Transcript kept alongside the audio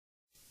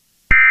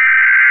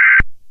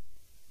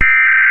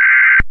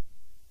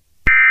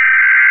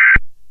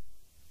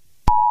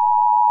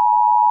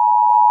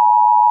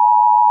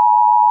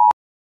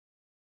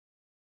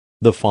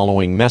The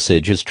following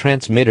message is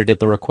transmitted at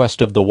the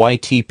request of the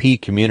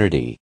YTP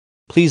community.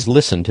 Please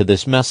listen to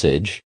this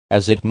message,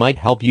 as it might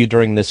help you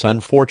during this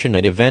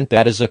unfortunate event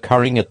that is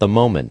occurring at the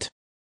moment.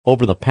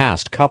 Over the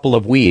past couple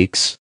of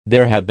weeks,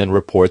 there have been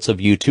reports of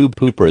YouTube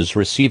poopers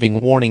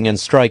receiving warning and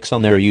strikes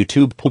on their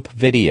YouTube poop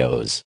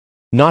videos.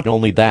 Not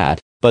only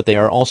that, but they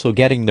are also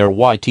getting their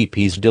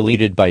YTPs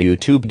deleted by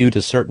YouTube due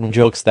to certain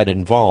jokes that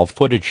involve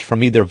footage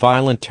from either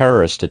violent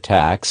terrorist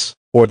attacks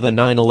or the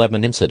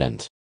 9/11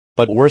 incident.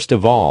 But worst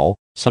of all,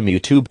 some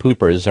YouTube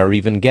poopers are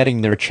even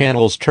getting their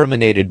channels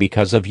terminated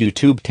because of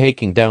YouTube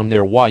taking down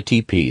their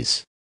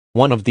YTPs.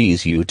 One of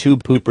these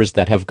YouTube poopers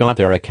that have got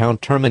their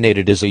account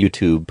terminated is a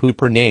YouTube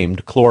pooper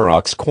named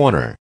Clorox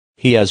Corner.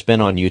 He has been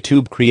on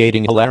YouTube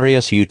creating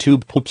hilarious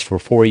YouTube poops for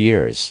 4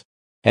 years.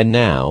 And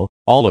now,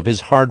 all of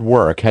his hard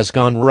work has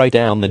gone right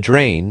down the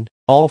drain,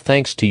 all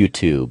thanks to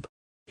YouTube.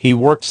 He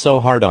worked so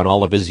hard on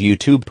all of his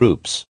YouTube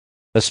poops,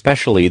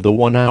 especially the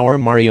 1-hour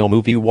Mario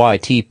movie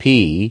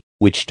YTP,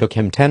 which took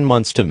him 10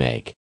 months to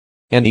make.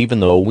 And even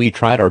though we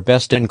tried our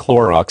best and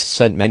Clorox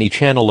sent many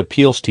channel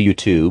appeals to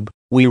YouTube,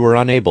 we were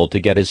unable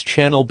to get his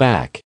channel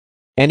back.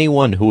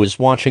 Anyone who is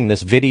watching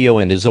this video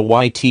and is a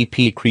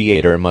YTP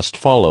creator must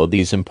follow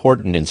these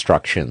important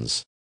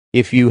instructions.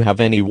 If you have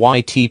any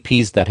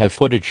YTPs that have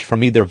footage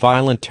from either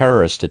violent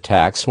terrorist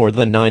attacks or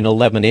the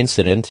 9/11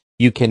 incident,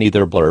 you can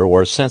either blur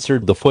or censor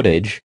the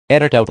footage,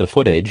 edit out the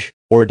footage,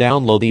 or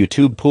download the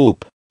YouTube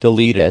poop,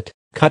 delete it,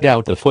 cut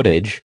out the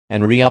footage,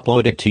 and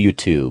re-upload it to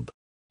YouTube.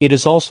 It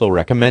is also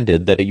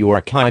recommended that you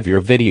archive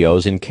your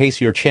videos in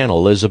case your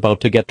channel is about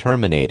to get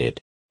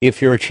terminated.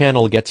 If your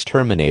channel gets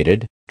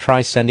terminated,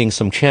 try sending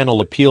some channel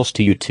appeals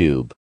to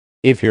YouTube.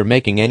 If you're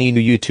making any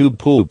new YouTube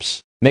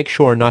poops, make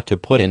sure not to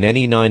put in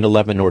any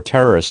 9/11 or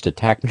terrorist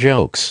attack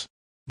jokes.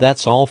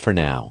 That's all for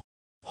now.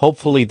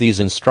 Hopefully these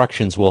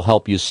instructions will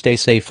help you stay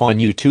safe on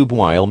YouTube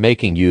while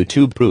making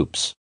YouTube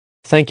poops.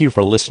 Thank you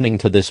for listening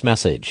to this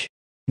message.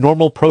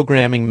 Normal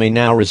programming may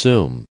now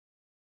resume.